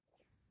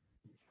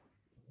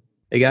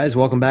Hey guys,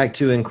 welcome back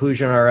to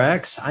Inclusion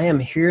RX. I am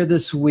here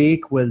this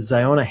week with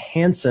Ziona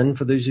Hansen.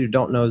 For those who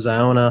don't know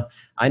Ziona,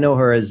 I know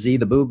her as Z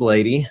the Boob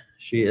Lady.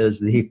 She is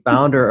the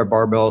founder of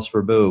Barbells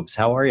for Boobs.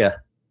 How are you?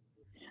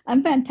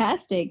 I'm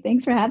fantastic.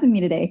 Thanks for having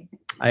me today.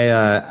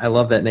 I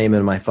love that name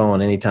in my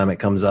phone. Anytime it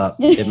comes up,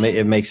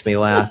 it makes me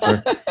laugh.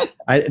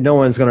 No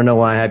one's going to know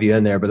why I have you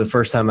in there, but the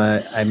first time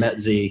I met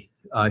Z,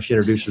 she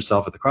introduced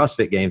herself at the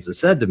CrossFit Games and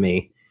said to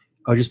me,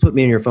 "Oh, just put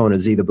me in your phone as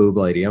Z the Boob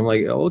Lady." I'm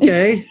like,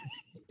 "Okay,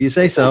 you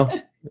say so."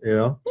 You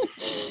know.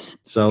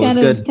 So it's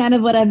good. Kind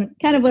of what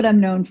I'm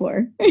known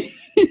for.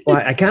 Well,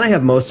 I kind of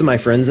have most of my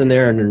friends in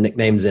there and their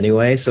nicknames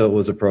anyway, so it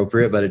was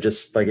appropriate, but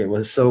it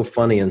was so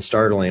funny and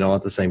startling all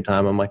at the same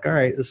time. I'm like, all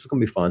right, this is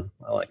going to be fun.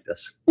 I like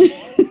this.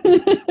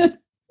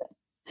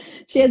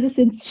 She has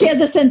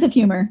a sense of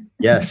humor.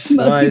 Yes.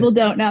 Most people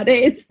don't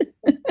nowadays.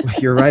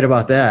 You're right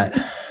about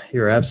that.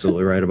 You're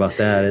absolutely right about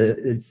that.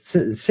 It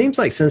seems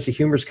like sense of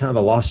humor is kind of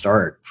a lost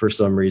art for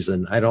some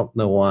reason. I don't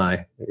know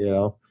why,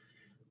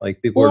 like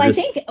people are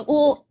just...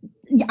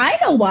 I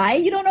know why.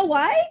 You don't know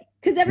why?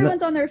 Because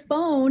everyone's on their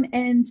phone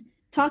and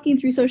talking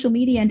through social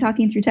media and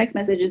talking through text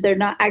messages. They're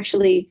not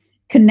actually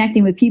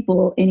connecting with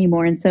people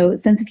anymore. And so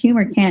sense of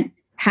humor can't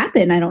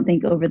happen, I don't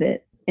think, over the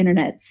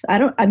internet.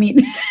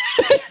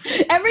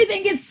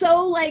 Everything gets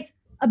so like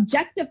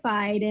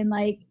objectified and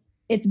like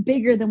it's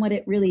bigger than what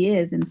it really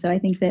is. And so I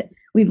think that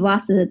we've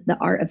lost the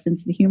art of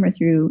sense of humor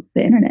through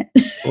the internet.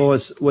 Well,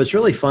 what's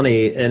really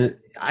funny, and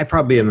I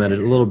probably am at a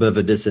little bit of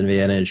a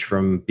disadvantage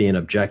from being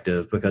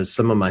objective because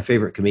some of my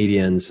favorite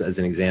comedians, as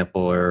an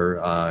example,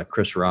 are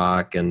Chris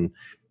Rock and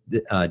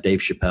Dave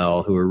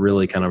Chappelle, who are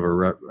really kind of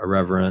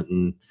irreverent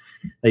and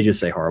they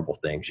just say horrible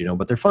things,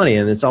 but they're funny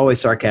and it's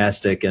always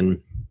sarcastic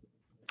and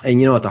at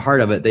the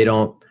heart of it, they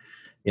don't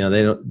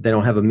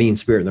have a mean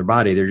spirit in their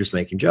body. They're just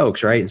making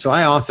jokes, right? And so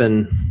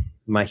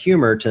my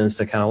humor tends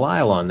to kind of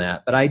lie on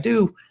that, but I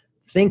do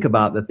think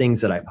about the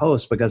things that I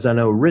post because I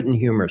know written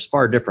humor is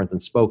far different than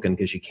spoken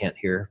because you can't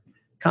hear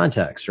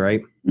context,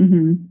 right?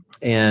 Mm-hmm.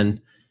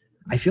 And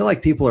I feel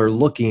like people are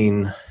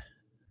looking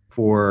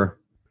for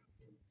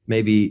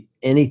maybe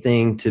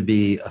anything to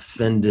be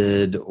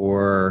offended,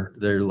 or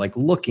they're like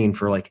looking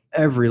for like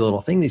every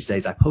little thing these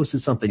days. I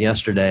posted something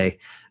yesterday.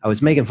 I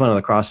was making fun of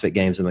the CrossFit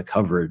Games and the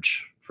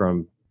coverage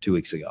from 2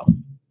 weeks ago.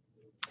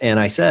 And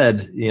I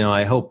said,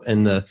 I hope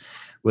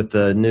with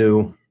the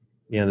new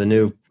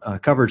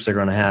coverage they're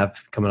going to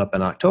have coming up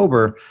in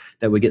October,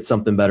 that we get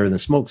something better than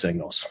smoke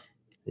signals,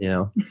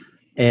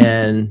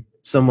 and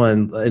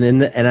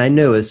and I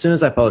knew as soon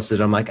as I posted,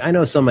 I'm like, I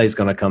know somebody's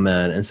going to come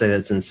in and say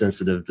that's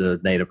insensitive to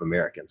Native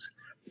Americans.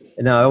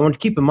 And now I want to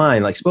keep in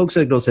mind, like smoke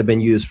signals have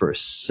been used for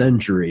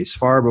centuries,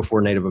 far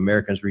before Native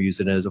Americans were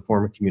using it as a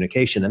form of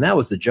communication. And that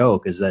was the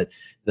joke, is that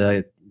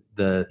the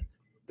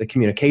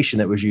communication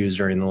that was used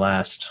during the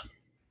last,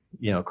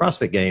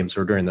 CrossFit Games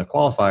or during the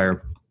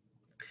qualifier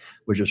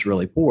was just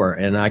really poor.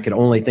 And I could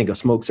only think of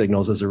smoke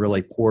signals as a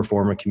really poor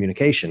form of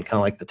communication, kind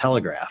of like the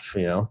telegraph,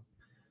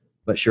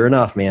 But sure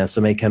enough, man,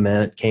 somebody came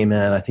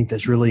in, I think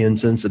that's really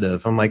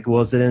insensitive. I'm like,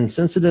 well, is it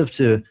insensitive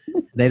to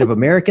Native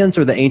Americans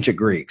or the ancient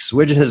Greeks?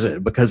 Which is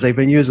it? Because they've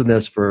been using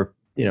this for,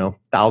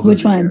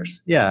 thousands of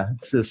years. Yeah,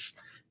 it's just,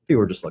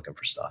 people are just looking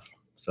for stuff.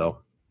 So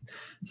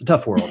it's a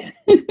tough world.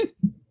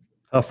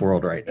 Tough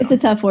world right now. It's a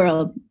tough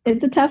world.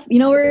 It's a tough,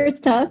 where it's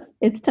tough?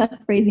 It's tough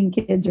raising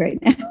kids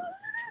right now.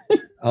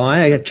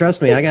 Oh,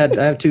 trust me, I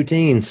have two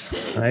teens.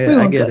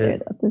 I get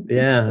it.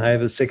 Yeah, I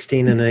have a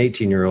 16 and an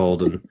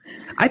 18-year-old, and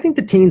I think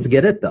the teens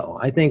get it though.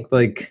 I think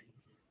I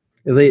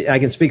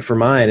can speak for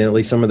mine and at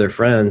least some of their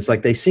friends.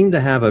 Like they seem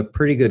to have a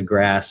pretty good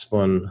grasp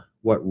on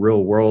what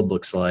real world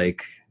looks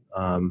like,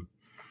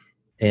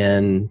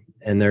 and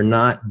they're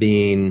not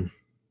being,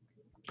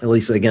 at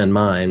least again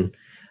mine,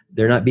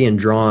 they're not being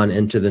drawn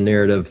into the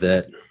narrative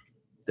that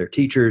their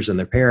teachers and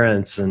their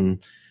parents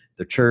and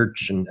the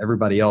church and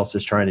everybody else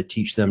is trying to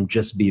teach them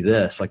just be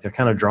this. Like they're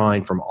kind of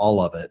drawing from all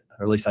of it,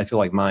 or at least I feel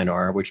like mine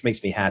are, which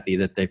makes me happy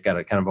that they've got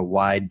a kind of a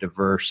wide,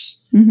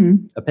 diverse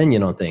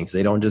opinion on things.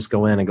 They don't just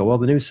go in and go, well,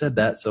 the news said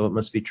that, so it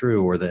must be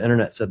true, or the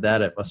internet said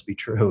that, it must be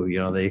true.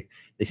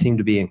 They seem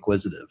to be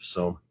inquisitive.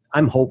 So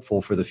I'm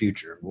hopeful for the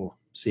future. We'll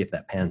see if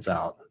that pans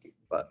out.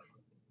 But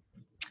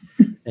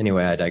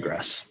anyway, I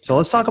digress. So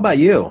let's talk about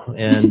you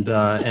and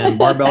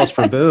Barbells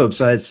for Boobs.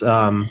 So it's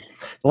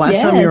the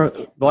last time you were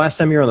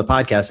on the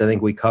podcast, I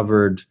think we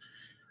covered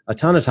a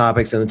ton of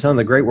topics and a ton of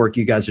the great work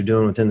you guys are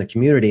doing within the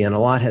community, and a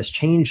lot has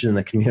changed in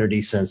the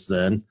community since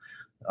then.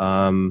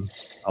 A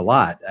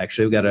lot,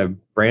 actually. We've got a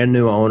brand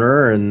new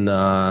owner and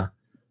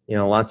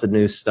lots of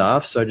new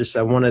stuff. So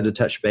I wanted to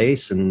touch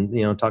base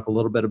and talk a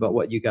little bit about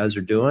what you guys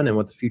are doing and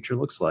what the future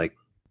looks like.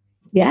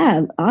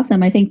 Yeah,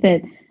 awesome. I think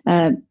that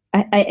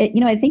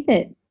I think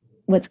that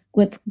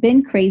what's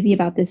been crazy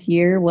about this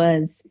year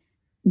was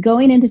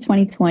going into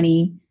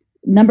 2020.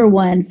 Number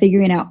one,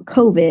 figuring out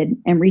COVID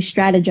and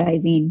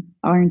re-strategizing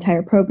our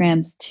entire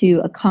programs to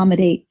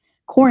accommodate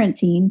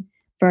quarantine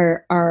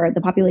for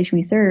the population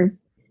we serve.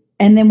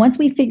 And then once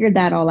we figured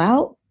that all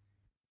out,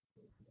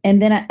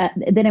 and then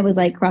it was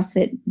like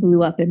CrossFit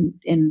blew up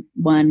in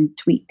one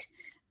tweet.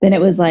 then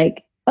it was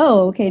like,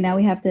 oh, okay, now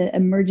we have to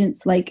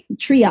emergence like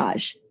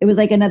triage. It was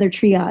like another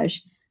triage.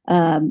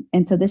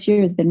 And so this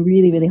year has been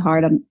really, really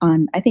hard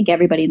on I think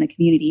everybody in the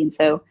community. And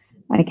so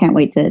I can't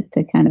wait to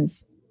kind of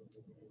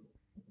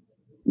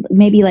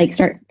maybe like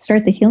start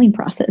the healing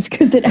process,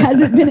 because it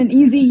hasn't been an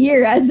easy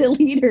year as a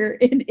leader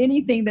in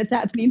anything that's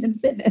happening in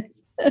fitness.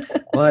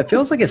 Well, it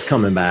feels like it's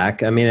coming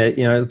back. I mean,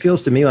 it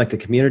feels to me like the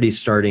community's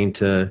starting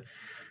to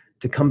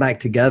come back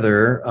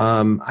together.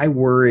 I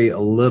worry a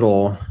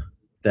little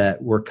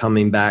that we're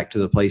coming back to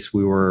the place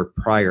we were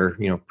prior,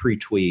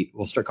 pre-tweet.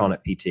 We'll start calling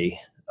it PT,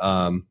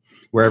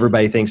 where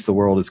everybody thinks the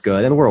world is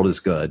good, and the world is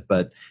good,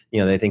 but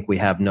they think we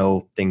have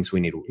no things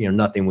we need,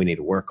 nothing we need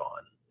to work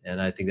on. And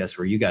I think that's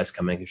where you guys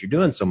come in, because you're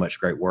doing so much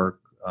great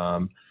work,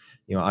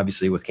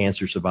 obviously with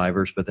cancer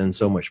survivors, but then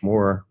so much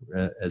more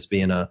as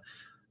being a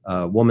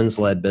woman's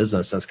led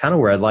business. That's kind of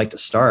where I'd like to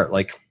start.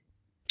 Like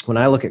when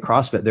I look at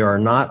CrossFit, there are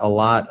not a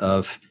lot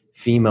of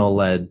female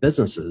led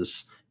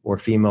businesses or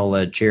female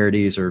led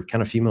charities or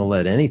kind of female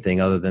led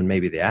anything other than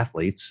maybe the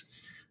athletes.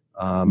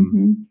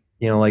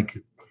 Like,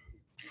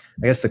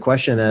 I guess the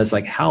question is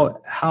like,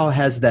 how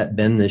has that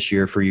been this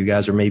year for you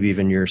guys, or maybe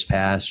even years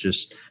past,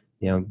 just,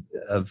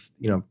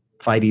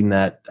 fighting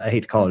that, I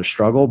hate to call it a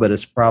struggle, but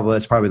that's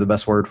probably the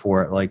best word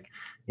for it. Like,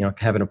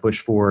 having to push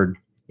forward,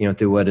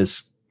 through what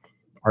is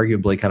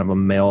arguably kind of a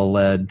male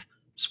led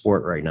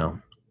sport right now.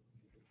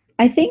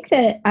 I think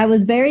that I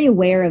was very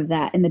aware of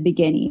that in the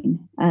beginning.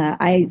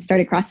 I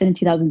started CrossFit in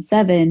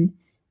 2007.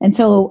 And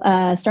so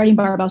starting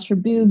Barbells for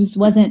Boobs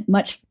wasn't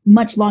much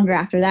longer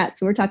after that.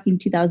 So we're talking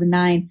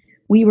 2009.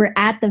 We were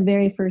at the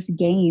very first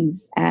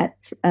games I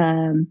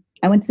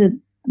went to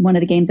one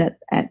of the games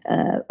at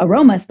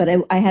Aromas, but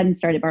I hadn't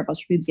started Barbells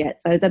for Boobs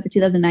yet. So I was at the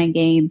 2009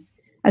 games.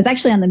 I was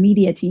actually on the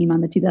media team at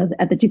the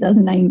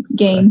 2009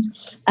 games.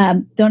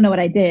 Don't know what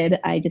I did.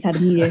 I just had a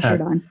media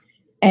shirt on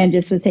and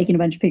just was taking a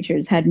bunch of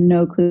pictures. Had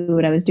no clue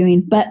what I was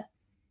doing. But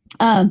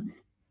in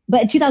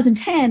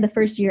 2010, the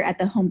first year at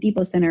the Home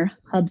Depot Center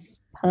Hub,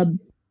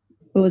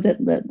 what was it?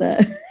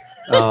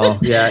 Oh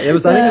yeah, it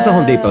was. I think it was the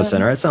Home Depot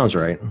Center. It sounds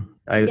right.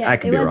 I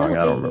could be wrong.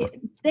 I don't remember.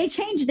 They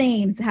changed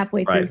names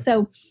halfway through. Right.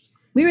 So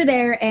we were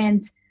there,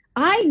 and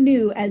I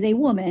knew as a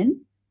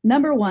woman,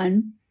 number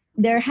one,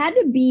 there had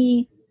to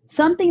be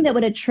something that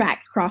would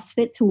attract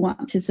CrossFit to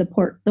want to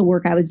support the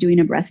work I was doing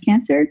in breast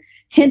cancer.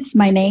 Hence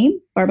my name,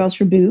 Barbells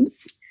for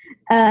Boobs.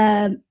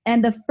 And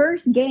the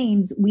first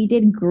games we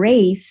did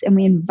Grace, and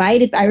we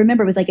invited, I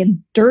remember it was like a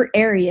dirt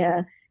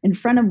area in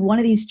front of one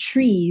of these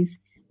trees.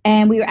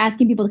 And we were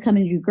asking people to come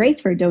and do Grace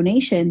for a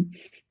donation.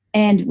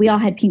 And we all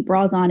had pink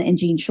bras on and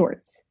jean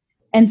shorts.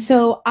 And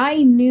so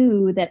I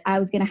knew that I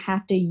was going to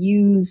have to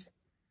use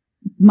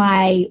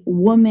my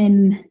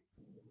womanisms,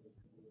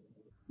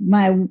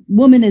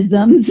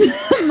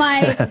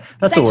 my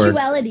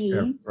sexuality,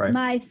 yeah, right.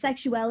 my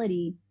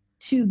sexuality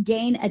to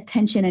gain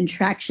attention and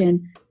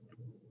traction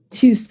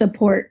to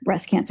support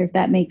breast cancer, if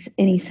that makes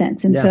any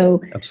sense. And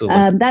so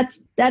that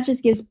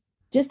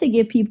just to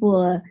give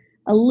people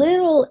a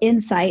little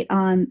insight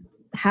on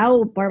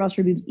how Barbells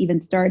for Boobs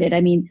even started.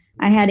 I mean,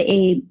 I had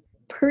a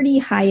pretty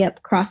high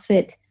up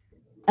CrossFit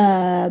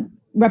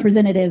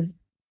representative.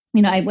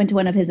 I went to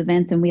one of his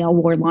events and we all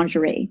wore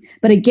lingerie.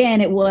 But again,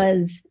 it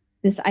was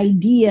this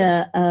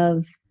idea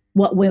of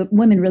what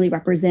women really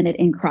represented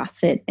in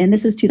CrossFit. And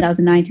this was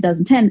 2009,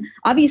 2010.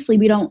 Obviously,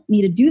 we don't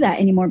need to do that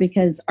anymore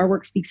because our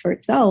work speaks for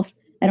itself.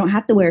 I don't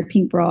have to wear a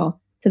pink bra.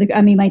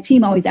 My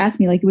team always asks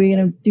me, like, we're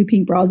going to do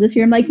pink bras this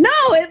year. I'm like, no,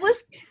 it was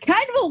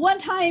kind of a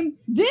one-time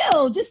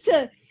deal just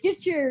to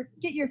get your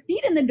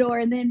feet in the door.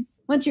 And then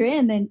once you're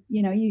in, then,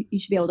 you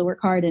should be able to work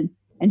hard and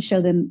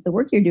show them the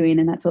work you're doing.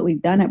 And that's what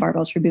we've done at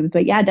Barbells for Boobs.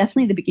 But yeah,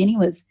 definitely the beginning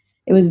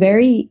it was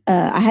very,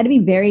 I had to be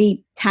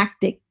very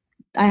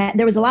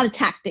there was a lot of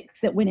tactics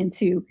that went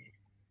into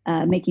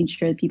making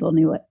sure that people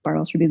knew what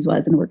Barbells for Boobs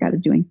was and the work I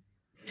was doing.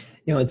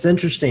 It's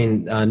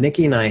interesting.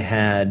 Nikki and I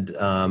had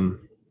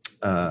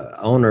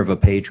owner of a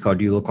page called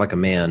You Look Like a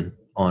Man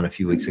on a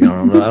few weeks ago.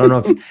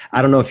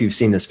 I don't know if you've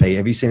seen this page.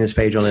 Have you seen this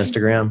page on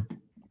Instagram?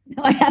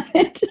 No, I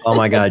haven't. Oh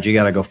my God, you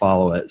got to go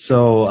follow it.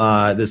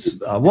 So this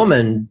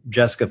woman,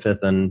 Jessica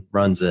Fithen,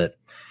 runs it,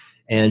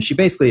 and she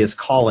basically is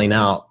calling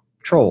out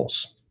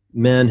trolls,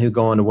 men who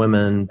go onto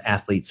women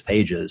athletes'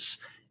 pages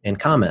and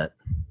comment,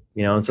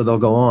 and so they'll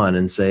go on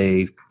and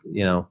say,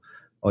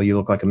 oh, you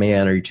look like a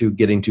man, or you're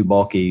getting too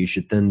bulky, you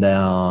should thin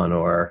down,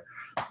 or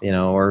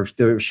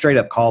they'll straight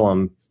up call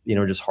them,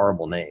 just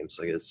horrible names.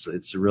 Like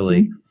it's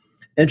really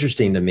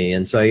interesting to me.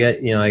 And so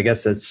I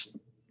guess that's,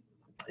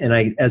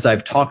 and as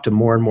I've talked to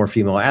more and more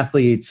female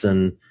athletes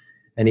and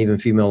even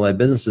female led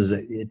businesses,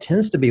 it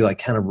tends to be like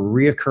kind of a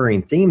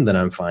reoccurring theme that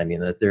I'm finding,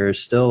 that there is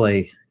still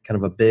a kind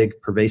of a big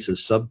pervasive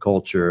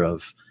subculture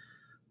of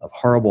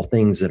horrible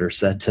things that are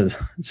said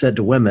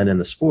to women in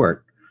the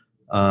sport.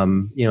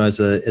 As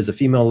a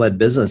female led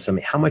business, I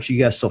mean, how much are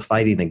you guys still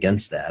fighting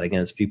against that,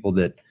 against people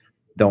that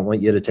don't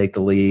want you to take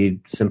the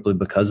lead simply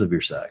because of your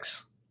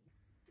sex?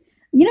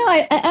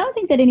 I don't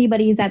think that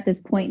anybody is at this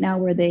point now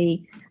where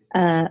they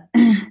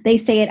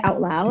say it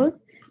out loud.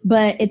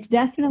 but it's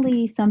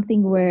definitely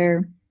something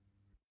where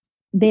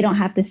they don't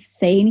have to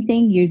say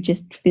anything. You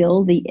just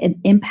feel the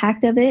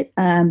impact of it.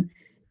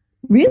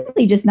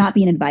 Really just not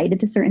being invited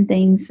to certain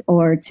things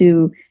or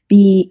to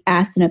be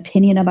asked an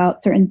opinion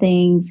about certain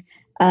things.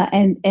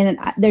 And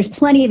there's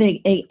plenty of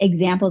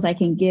examples I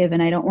can give,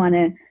 and I don't want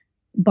to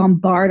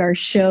bombard our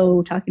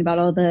show talking about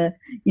all the,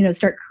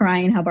 start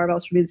crying how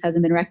Barbells for Boobs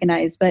hasn't been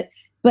recognized. But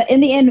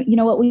in the end,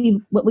 what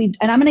we've,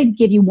 and I'm going to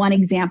give you one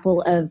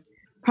example of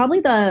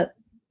probably the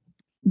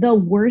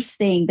worst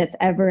thing that's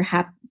ever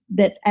happened,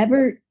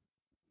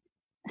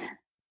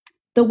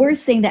 the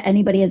worst thing that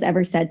anybody has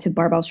ever said to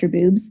Barbells for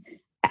Boobs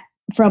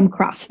from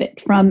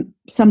CrossFit, from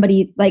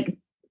somebody like,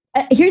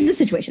 here's the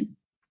situation.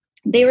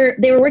 They were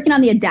working on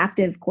the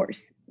adaptive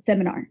course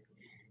seminar,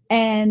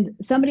 and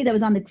somebody that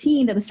was on the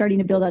team that was starting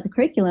to build out the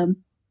curriculum,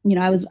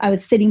 I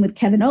was sitting with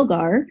Kevin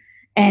Ogar,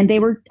 and they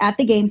were at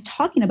the games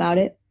talking about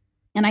it.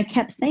 And I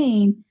kept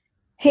saying,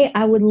 hey,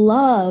 I would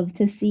love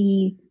to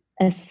see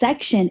a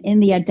section in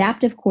the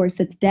adaptive course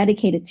that's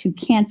dedicated to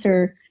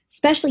cancer,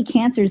 especially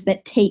cancers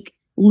that take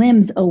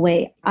limbs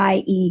away,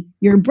 i.e.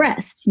 your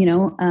breast.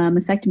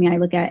 Mastectomy I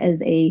look at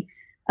as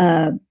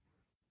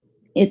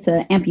it's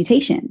an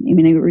amputation. I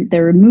mean,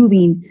 they're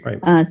removing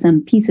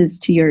some pieces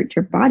to your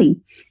body.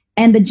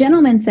 And the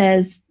gentleman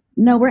says,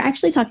 no, we're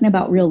actually talking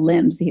about real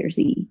limbs here,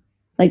 Z.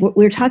 Like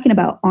we're talking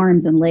about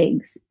arms and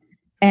legs,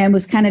 and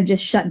was kind of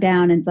just shut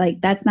down. And it's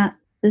like,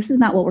 this is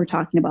not what we're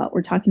talking about.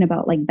 We're talking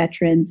about like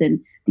veterans and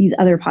these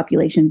other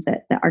populations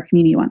that our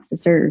community wants to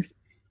serve.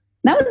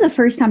 That was the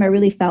first time I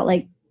really felt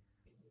like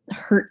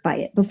hurt by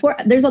it. Before,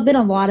 there's been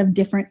a lot of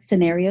different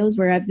scenarios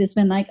where I've just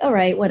been like, all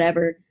right,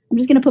 whatever. I'm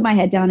just going to put my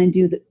head down and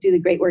do the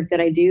great work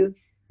that I do.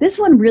 This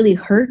one really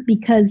hurt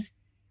because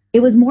it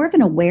was more of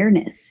an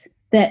awareness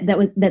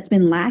that's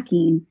been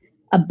lacking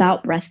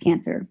about breast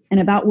cancer and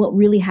about what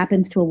really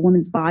happens to a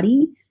woman's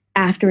body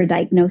after a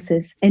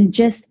diagnosis, and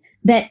just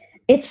that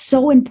it's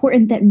so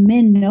important that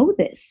men know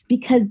this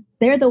because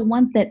they're the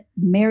ones that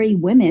marry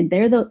women.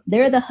 They're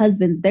the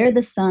husbands, they're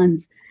the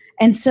sons.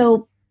 And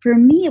so for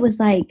me, it was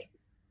like,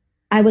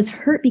 I was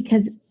hurt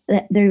because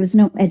there was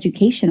no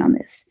education on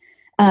this.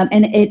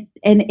 And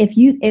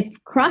if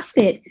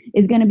CrossFit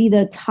is going to be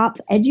the top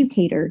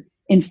educator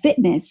in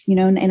fitness,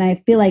 and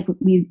I feel like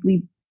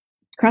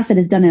CrossFit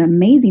has done an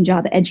amazing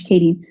job at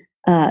educating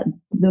a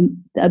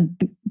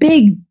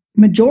big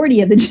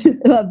majority of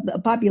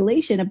the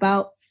population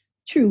about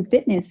true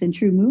fitness and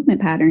true movement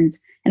patterns,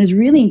 and has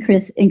really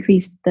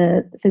increased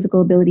the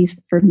physical abilities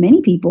for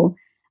many people.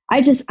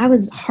 I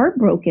was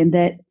heartbroken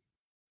that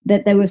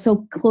they were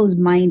so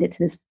closed-minded to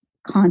this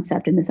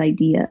concept and this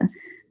idea.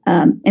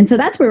 And so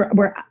that's where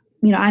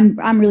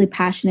I'm really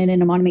passionate,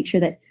 and I want to make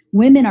sure that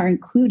women are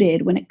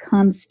included when it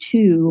comes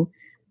to,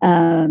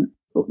 I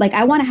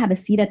want to have a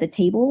seat at the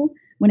table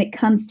when it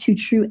comes to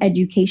true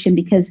education,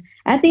 because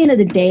at the end of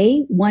the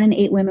day, 1 in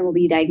 8 women will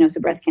be diagnosed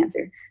with breast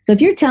cancer. So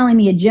if you're telling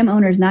me a gym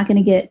owner is not going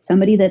to get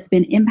somebody that's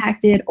been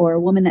impacted, or a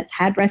woman that's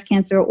had breast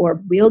cancer,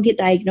 or will get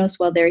diagnosed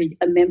while they're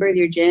a member of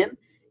your gym,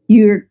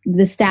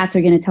 the stats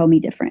are going to tell me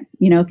different.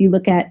 If you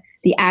look at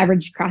the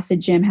average CrossFit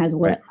gym has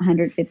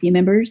 150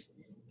 members.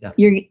 Yeah.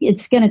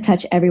 It's going to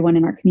touch everyone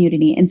in our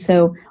community. And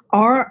so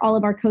are all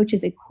of our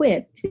coaches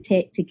equipped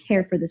to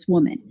care for this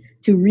woman,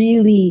 to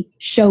really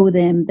show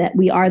them that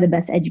we are the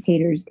best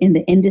educators in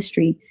the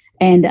industry?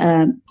 And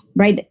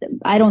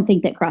I don't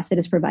think that CrossFit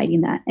is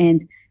providing that.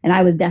 And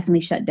I was definitely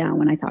shut down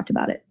when I talked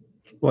about it.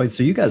 Well,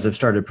 so you guys have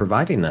started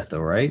providing that though,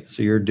 right?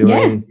 So you're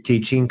doing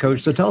teaching coach.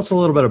 So tell us a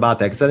little bit about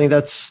that, because I think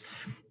that's,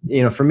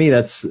 for me,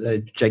 that's a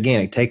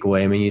gigantic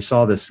takeaway. I mean, you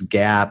saw this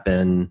gap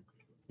in,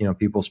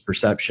 people's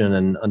perception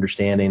and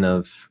understanding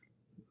of,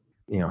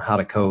 how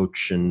to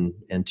coach, and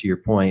to your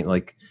point,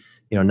 like,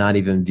 not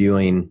even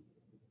viewing,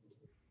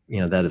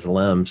 that as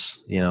limbs,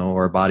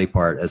 or a body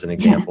part as an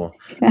example.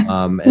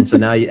 And so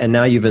now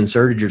you've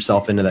inserted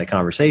yourself into that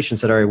conversation,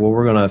 said, all right, well,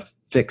 we're going to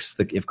fix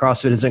if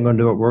CrossFit isn't going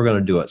to do it, we're going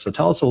to do it. So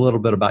tell us a little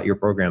bit about your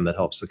program that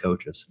helps the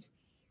coaches.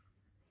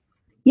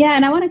 Yeah,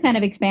 and I want to kind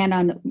of expand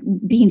on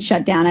being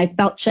shut down. I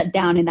felt shut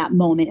down in that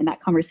moment, in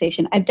that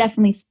conversation. I've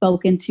definitely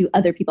spoken to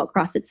other people at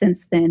CrossFit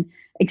since then,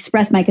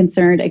 expressed my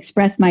concern,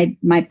 expressed my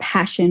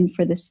passion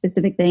for this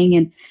specific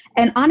thing.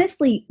 And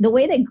honestly, the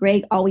way that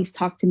Greg always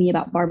talked to me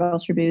about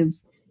Barbells for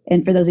Boobs,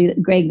 and for those of you,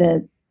 Greg,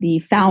 the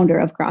founder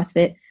of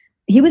CrossFit,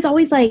 he was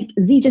always like,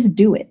 Z, just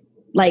do it.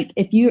 Like,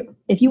 if you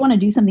want to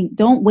do something,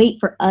 don't wait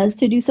for us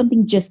to do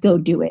something, just go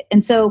do it.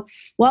 And so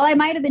while I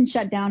might have been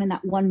shut down in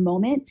that one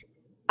moment,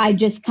 I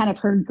just kind of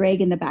heard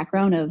Greg in the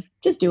background of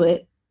just do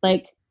it.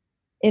 Like,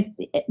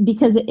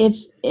 because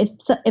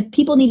if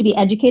people need to be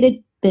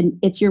educated, then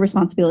it's your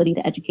responsibility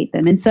to educate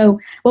them. And so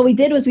what we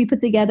did was we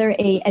put together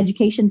a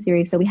education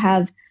series. So we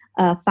have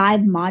 5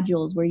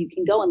 modules where you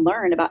can go and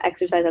learn about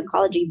exercise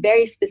oncology,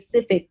 very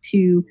specific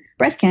to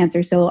breast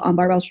cancer. So on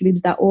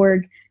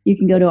barbellsforboobs.org, you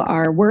can go to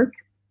our work,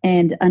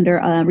 and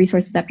under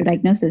resources after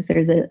diagnosis,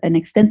 there's an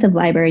extensive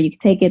library. You can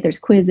take it. There's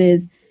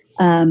quizzes.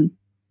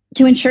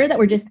 To ensure that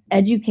we're just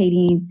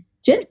educating,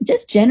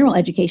 just general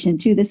education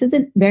too. This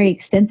isn't very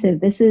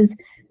extensive. This is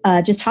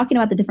just talking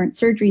about the different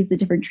surgeries, the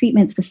different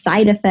treatments, the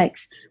side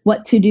effects,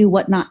 what to do,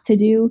 what not to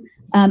do.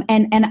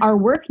 And our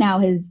work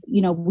now is,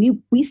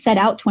 we set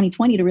out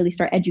 2020 to really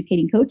start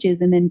educating coaches,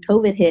 and then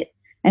COVID hit.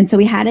 And so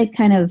we had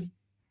to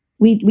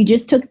we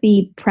just took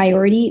the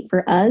priority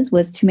for us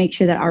was to make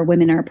sure that our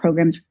women in our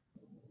programs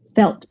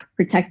felt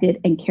protected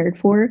and cared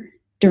for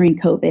during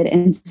COVID.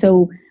 And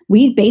so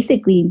we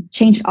basically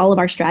changed all of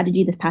our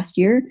strategy this past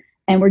year,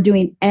 and we're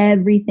doing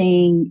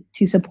everything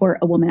to support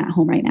a woman at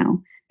home right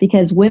now,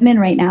 because women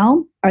right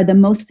now are the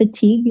most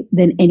fatigued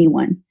than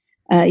anyone.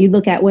 You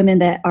look at women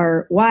that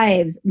are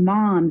wives,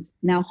 moms,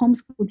 now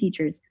homeschool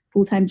teachers,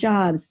 full-time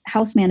jobs,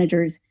 house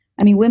managers.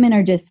 I mean, women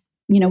are just,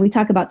 we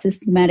talk about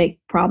systematic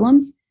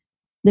problems.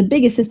 The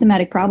biggest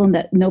systematic problem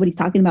that nobody's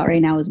talking about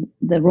right now is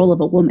the role of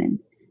a woman,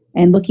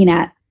 and looking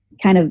at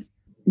kind of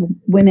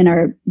women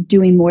are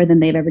doing more than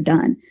they've ever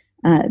done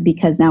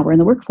because now we're in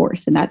the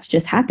workforce, and that's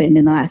just happened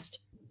in the last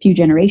few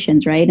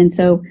generations, right? And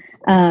so,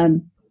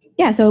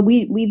 so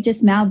we've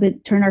just now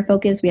turned our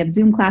focus. We have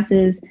Zoom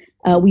classes.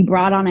 We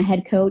brought on a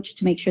head coach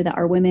to make sure that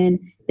our women,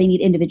 they need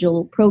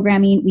individual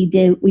programming. We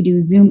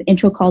do Zoom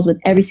intro calls with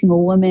every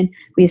single woman.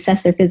 We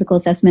assess their physical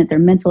assessment, their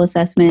mental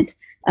assessment.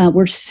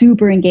 We're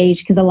super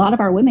engaged because a lot of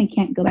our women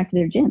can't go back to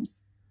their gyms.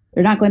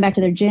 They're not going back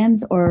to their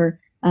gyms, or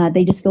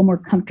they just feel more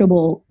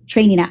comfortable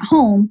training at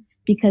home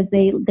because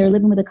they're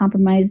living with a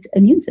compromised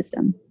immune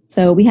system.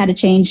 So we had to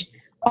change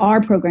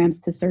our programs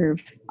to serve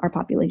our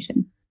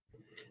population.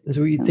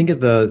 So you think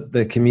of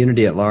the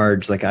community at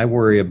large, like I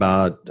worry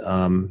about,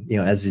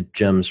 as the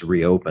gyms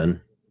reopen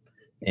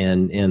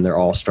and they're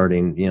all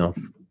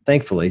starting,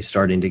 thankfully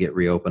starting to get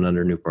reopened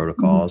under new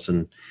protocols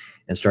and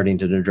starting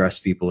to address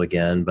people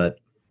again. But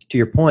to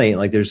your point,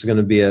 like there's going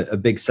to be a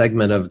big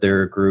segment of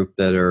their group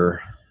that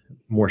are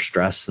more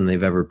stressed than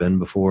they've ever been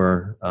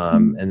before.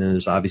 And then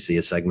there's obviously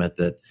a segment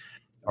that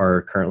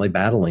are currently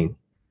battling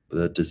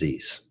the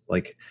disease.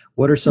 Like,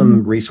 what are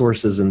some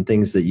resources and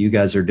things that you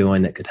guys are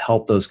doing that could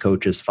help those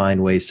coaches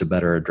find ways to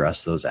better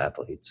address those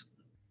athletes?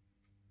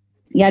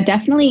 Yeah,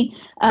 definitely.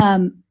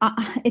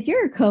 If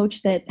you're a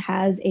coach that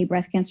has a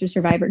breast cancer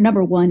survivor,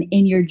 number one,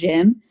 in your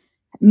gym,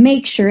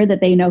 make sure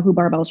that they know who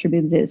Barbells for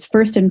Boobs is,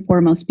 first and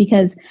foremost,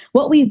 because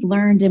what we've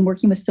learned in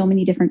working with so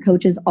many different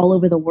coaches all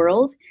over the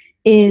world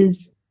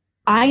is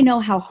I know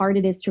how hard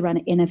it is to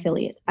run an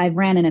affiliate. I've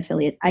ran an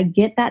affiliate. I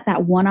get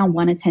that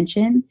one-on-one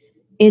attention.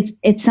 It's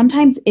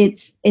sometimes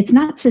it's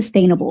not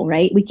sustainable,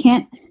 right? We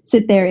can't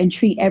sit there and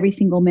treat every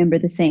single member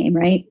the same,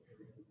 right?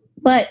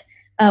 But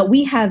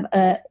we have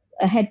a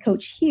head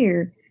coach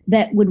here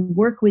that would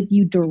work with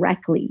you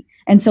directly.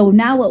 And so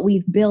now what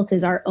we've built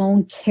is our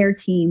own care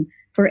team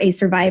for a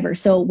survivor.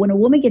 So when a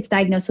woman gets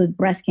diagnosed with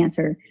breast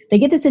cancer, they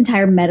get this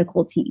entire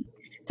medical team.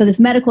 So this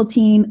medical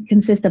team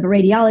consists of a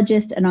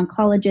radiologist, an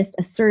oncologist,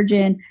 a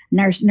surgeon,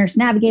 nurse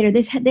navigator.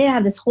 They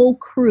have this whole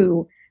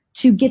crew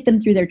to get them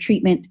through their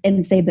treatment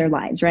and save their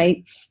lives,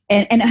 right?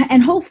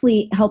 And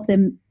hopefully help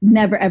them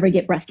never ever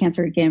get breast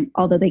cancer again,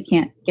 although they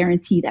can't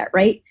guarantee that,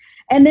 right?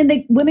 And then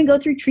the women go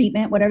through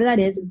treatment, whatever that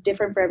is, it's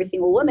different for every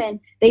single woman.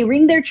 They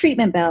ring their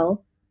treatment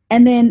bell,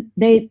 and then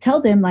they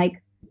tell them,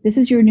 like, this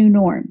is your new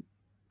norm.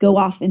 Go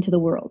off into the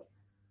world.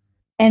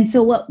 And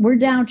so what we're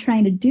now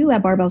trying to do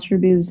at Barbells for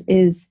Boobs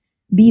is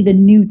be the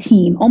new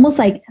team, almost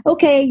like,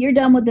 okay, you're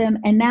done with them,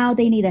 and now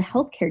they need a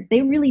healthcare.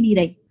 They really need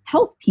a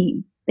health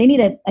team. They need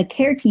a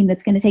care team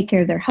that's going to take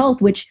care of their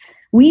health, which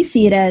we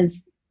see it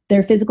as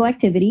their physical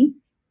activity,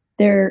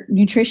 their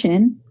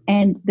nutrition,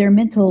 and their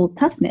mental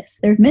toughness,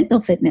 their mental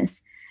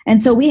fitness.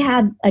 And so we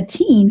have a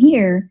team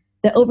here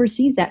that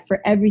oversees that for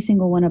every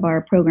single one of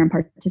our program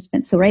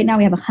participants. So right now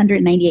we have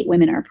 198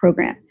 women in our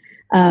program.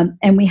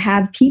 And we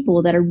have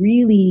people that are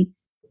really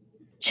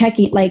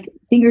checking, like,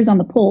 fingers on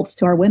the pulse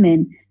to our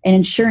women and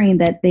ensuring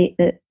that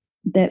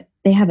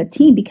they have a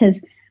team,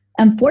 because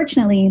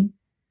unfortunately,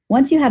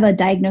 once you have a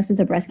diagnosis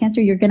of breast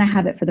cancer, you're going to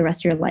have it for the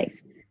rest of your life.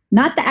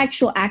 Not the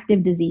actual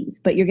active disease,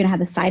 but you're going to have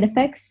the side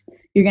effects.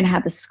 You're going to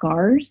have the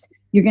scars.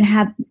 You're going to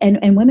have,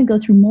 and women go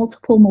through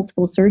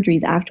multiple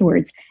surgeries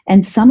afterwards.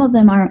 And some of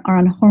them are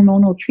on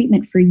hormonal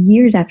treatment for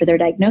years after their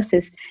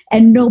diagnosis.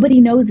 And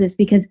nobody knows this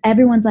because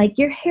everyone's like,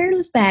 your hair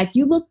is back.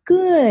 You look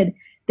good.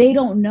 They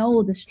don't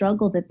know the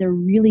struggle that they're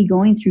really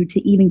going through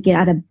to even get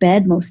out of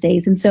bed most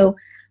days. And so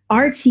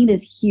our team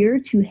is here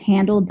to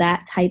handle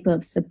that type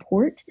of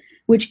support,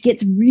 which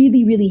gets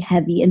really, really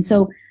heavy. And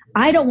so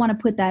I don't want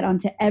to put that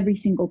onto every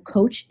single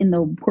coach in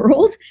the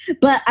world,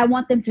 but I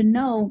want them to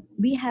know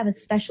we have a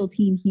special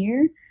team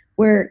here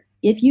where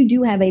if you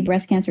do have a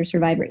breast cancer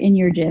survivor in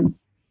your gym,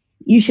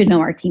 you should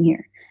know our team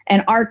here.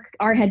 And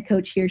our head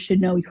coach here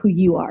should know who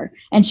you are.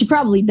 And she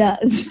probably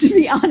does, to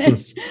be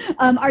honest.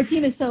 Our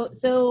team is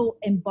so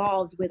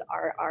involved with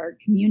our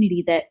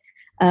community that,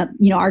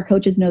 our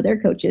coaches know their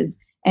coaches.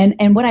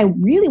 And what I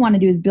really want to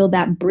do is build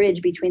that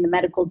bridge between the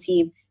medical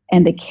team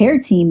and the care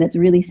team that's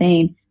really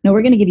saying, no,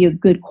 we're going to give you a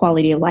good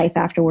quality of life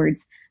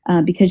afterwards,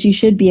 because you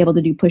should be able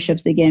to do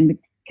push-ups again.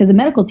 Because the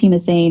medical team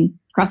is saying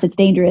CrossFit's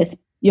dangerous.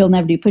 You'll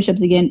never do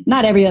push-ups again.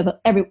 Not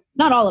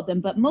all of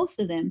them, but most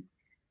of them.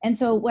 And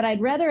so what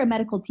I'd rather a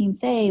medical team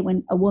say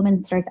when a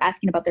woman starts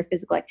asking about their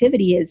physical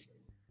activity is,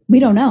 we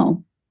don't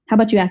know. How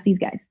about you ask these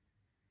guys?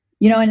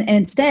 And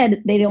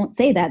instead they don't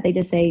say that. They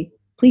just say,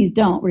 please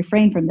don't,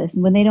 refrain from this.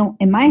 And when they don't,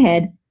 in my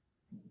head,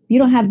 you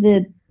don't have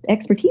the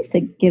expertise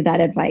to give that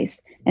advice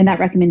and that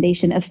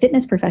recommendation. A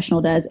fitness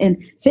professional does. And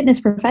fitness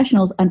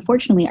professionals,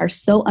 unfortunately, are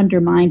so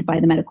undermined by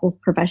the medical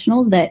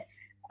professionals that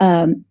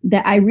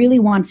I really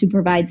want to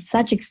provide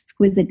such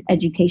exquisite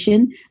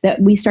education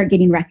that we start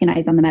getting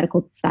recognized on the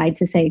medical side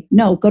to say,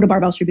 no, go to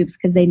Barbell Street Boobs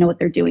because they know what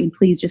they're doing.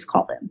 Please just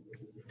call them.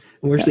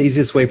 Where's the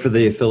easiest way for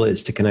the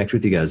affiliates to connect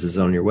with you guys? Is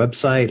it on your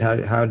website?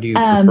 How do you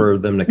prefer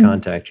them to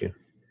contact you?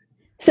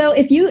 So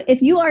if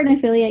you are an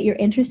affiliate, you're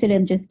interested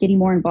in just getting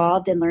more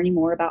involved and learning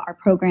more about our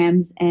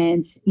programs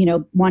and,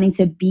 wanting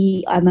to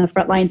be on the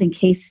front lines in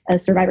case a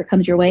survivor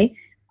comes your way,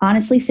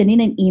 honestly,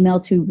 sending an email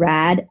to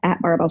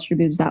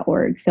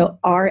rad@barbellstreetboobs.org. So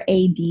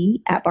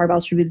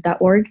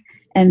RAD@barbellstreetboobs.org.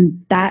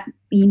 And that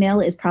email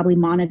is probably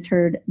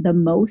monitored the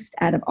most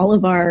out of all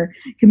of our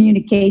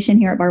communication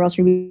here at Barbell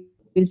Street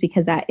Boobs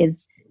because that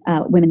is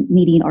women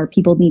needing or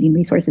people needing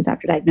resources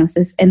after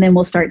diagnosis. And then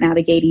we'll start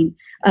navigating.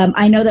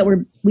 I know that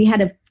we had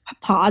to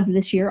pause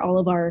this year all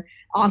of our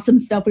awesome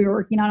stuff we were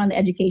working on the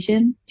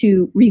education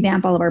to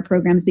revamp all of our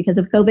programs because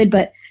of COVID,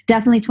 but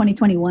definitely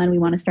 2021, we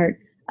want to start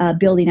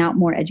building out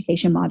more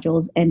education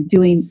modules and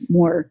doing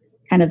more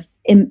kind of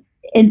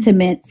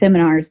intimate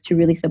seminars to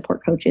really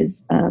support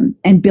coaches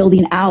and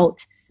building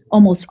out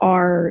almost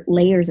our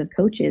layers of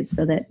coaches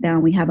so that now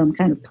we have them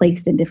kind of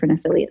placed in different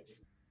affiliates.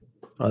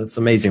 Well, that's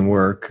amazing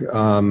work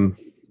and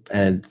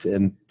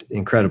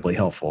incredibly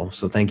helpful.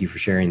 So thank you for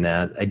sharing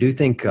that. I do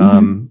think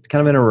kind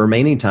of in a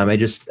remaining time, I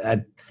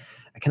kind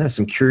of have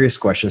some curious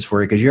questions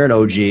for you because you're an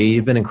OG.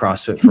 You've been in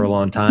CrossFit for a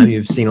long time.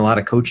 You've seen a lot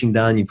of coaching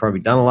done. You've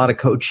probably done a lot of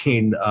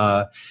coaching,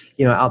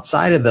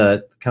 outside of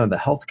the kind of the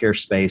healthcare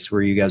space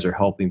where you guys are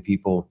helping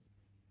people.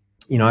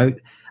 I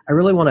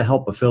really want to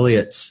help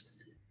affiliates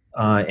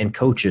and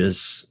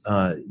coaches,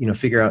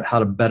 figure out how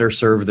to better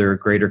serve their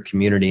greater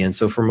community. And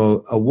so from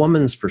a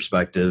woman's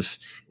perspective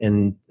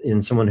and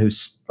in someone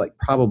who's like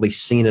probably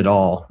seen it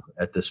all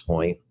at this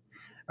point,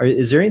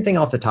 is there anything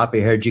off the top of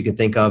your head you could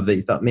think of that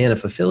you thought, man,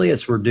 if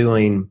affiliates were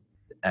doing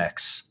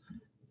X,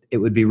 it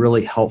would be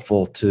really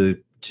helpful to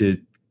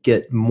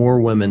get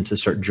more women to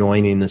start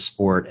joining the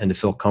sport and to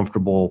feel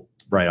comfortable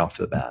right off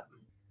the bat?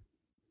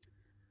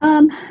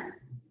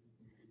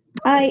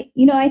 I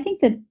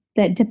think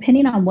that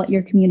depending on what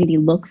your community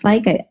looks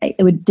like, it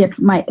would differ.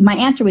 My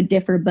answer would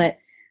differ, but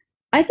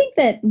I think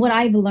that what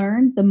I've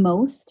learned the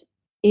most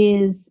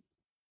is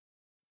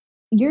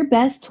your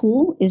best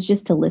tool is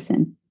just to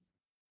listen.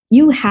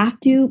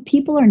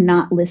 People are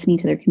not listening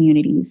to their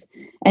communities.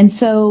 And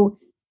so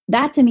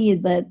that to me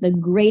is the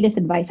greatest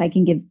advice I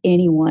can give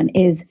anyone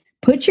is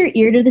put your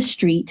ear to the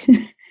street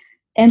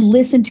and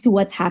listen to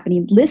what's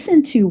happening.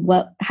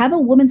 Have a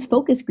women's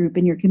focus group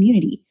in your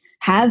community.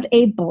 Have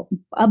a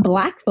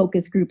Black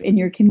focus group in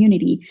your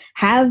community.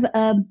 Have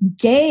a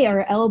gay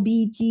or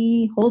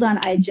LBG. Hold on,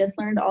 I just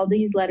learned all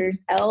these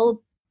letters.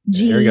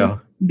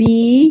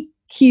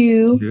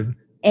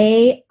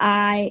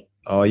 LGBTQAI.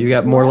 Oh, you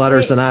got more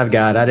letters than I've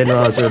got. I didn't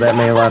realize there were that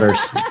many letters.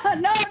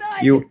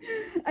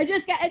 I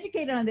just got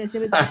educated on this. It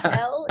was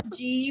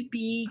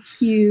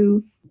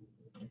LGBTQ.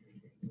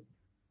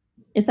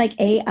 It's like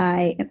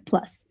AI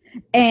plus.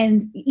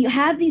 And you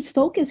have these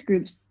focus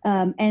groups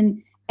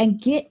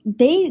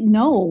they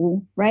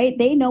know, right?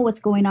 They know what's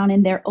going on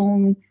in their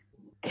own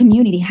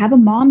community. Have a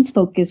mom's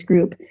focus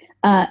group.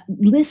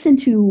 Listen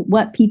to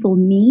what people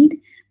need.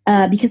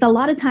 Because a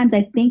lot of times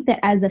I think that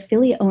as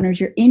affiliate owners,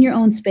 you're in your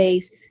own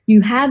space. You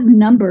have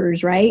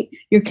numbers, right?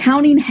 You're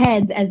counting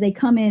heads as they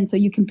come in so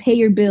you can pay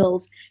your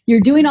bills.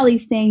 You're doing all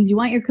these things. You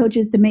want your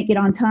coaches to make it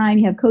on time.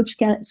 You have coach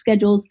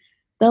schedules.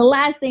 The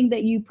last thing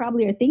that you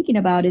probably are thinking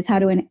about is how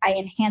do I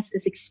enhance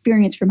this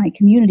experience for my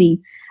community?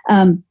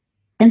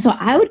 And so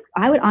I would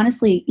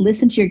honestly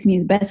listen to your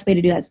community. The best way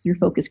to do that is through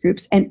focus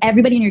groups, and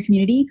everybody in your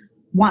community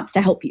wants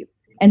to help you.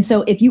 And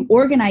so if you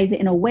organize it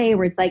in a way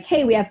where it's like,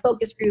 hey, we have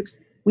focus groups,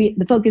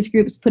 the focus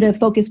groups put a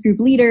focus group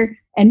leader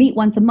and meet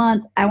once a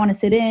month. I want to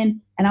sit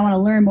in and I want to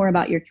learn more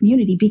about your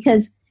community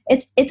because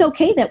it's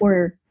okay that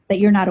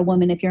you're not a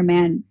woman if you're a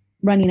man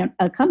running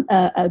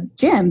a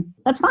gym.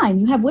 That's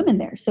fine. You have women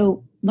there,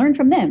 so learn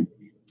from them.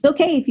 It's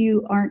okay if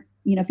you aren't,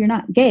 if you're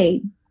not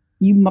gay.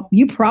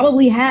 You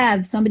probably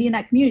have somebody in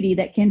that community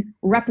that can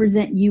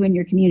represent you in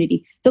your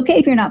community. It's okay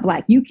if you're not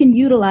Black. You can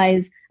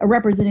utilize a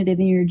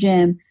representative in your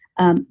gym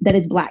that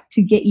is Black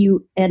to get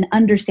you an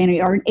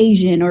understanding, or an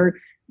Asian, or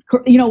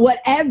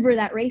whatever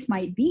that race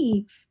might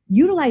be.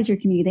 Utilize your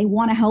community. They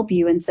want to help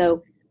you. And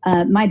so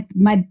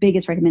my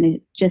biggest recommendation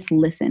is just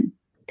listen.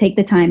 Take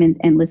the time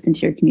and listen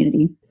to your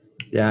community.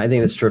 Yeah, I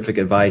think that's terrific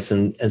advice.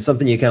 And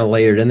something you kind of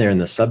layered in there in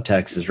the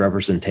subtext is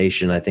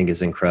representation. I think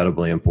is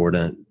incredibly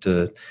important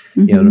to,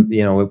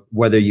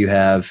 whether you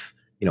have,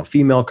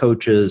 female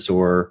coaches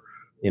or,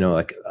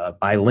 like a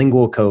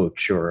bilingual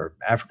coach or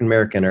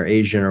African-American or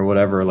Asian or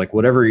whatever, like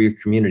whatever your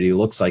community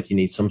looks like, you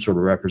need some sort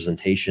of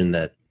representation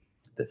that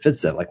that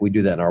fits that. Like we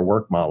do that in our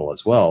work model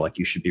as well. Like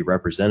you should be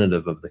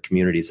representative of the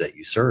communities that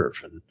you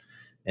serve.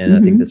 And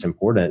I think that's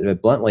important.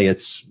 But bluntly,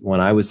 it's when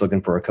I was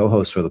looking for a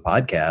co-host for the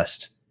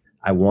podcast,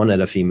 I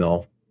wanted a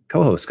female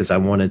co-host because I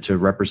wanted to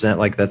represent,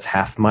 like, that's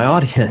half my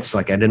audience.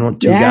 Like I didn't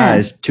want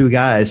two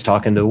guys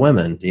talking to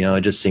women,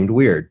 it just seemed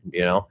weird,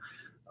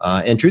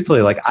 and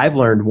truthfully, like I've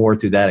learned more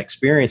through that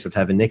experience of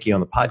having Nikki on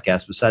the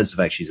podcast, besides the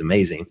fact she's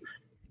amazing,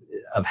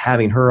 of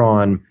having her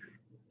on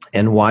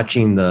and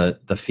watching the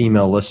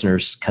female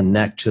listeners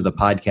connect to the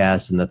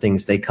podcast and the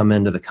things they come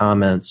into the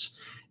comments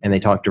and they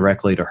talk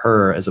directly to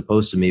her as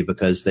opposed to me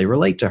because they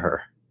relate to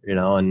her,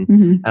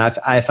 and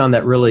I found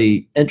that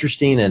really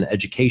interesting and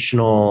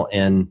educational,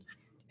 and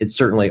it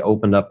certainly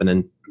opened up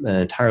an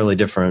entirely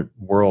different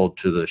world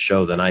to the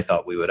show than I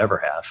thought we would ever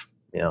have,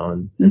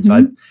 and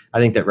so I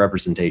think that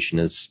representation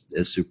is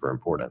super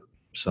important.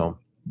 So,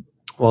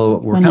 well,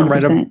 we're 100%.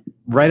 Kind of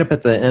right up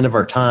at the end of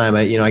our time.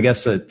 I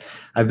guess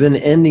I've been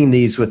ending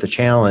these with a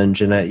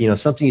challenge, and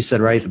something you said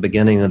right at the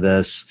beginning of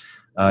this.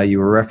 You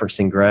were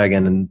referencing Greg,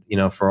 and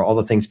for all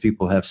the things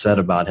people have said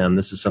about him,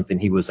 this is something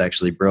he was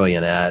actually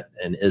brilliant at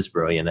and is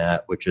brilliant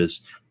at, which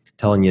is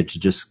telling you to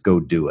just go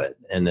do it.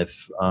 And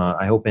if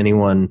I hope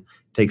anyone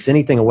takes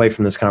anything away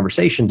from this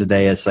conversation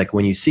today, it's like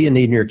when you see a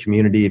need in your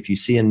community, if you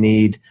see a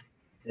need,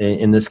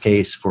 in this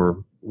case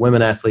for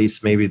women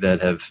athletes, maybe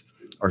that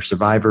are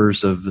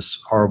survivors of this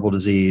horrible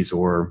disease,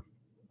 or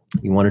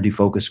you want to do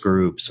focus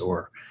groups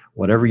or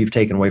whatever you've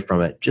taken away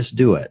from it, just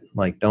do it.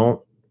 Like, don't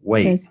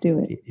wait. Just do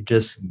it.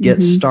 Just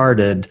get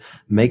started,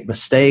 make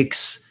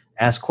mistakes,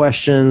 ask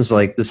questions.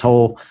 Like this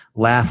whole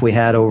laugh we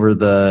had over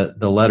the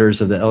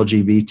letters of the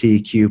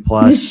LGBTQ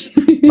plus,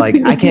 like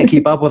I can't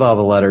keep up with all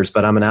the letters,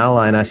 but I'm an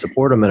ally and I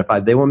support them. And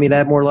if they want me to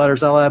add more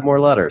letters, I'll add more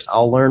letters.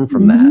 I'll learn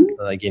from that.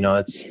 Like,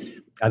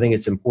 I think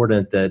it's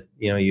important that,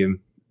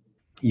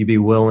 you be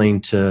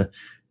willing to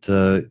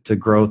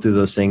grow through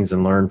those things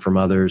and learn from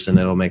others, and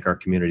it'll make our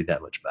community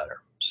that much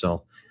better.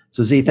 So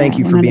Z, thank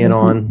you for 100%. Being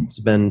on. It's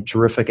been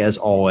terrific as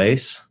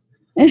always.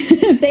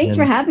 Thanks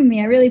for having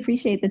me. I really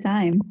appreciate the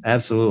time.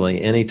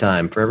 Absolutely.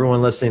 Anytime. For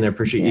everyone listening, I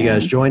appreciate you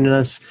guys joining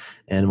us,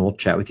 and we'll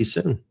chat with you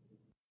soon.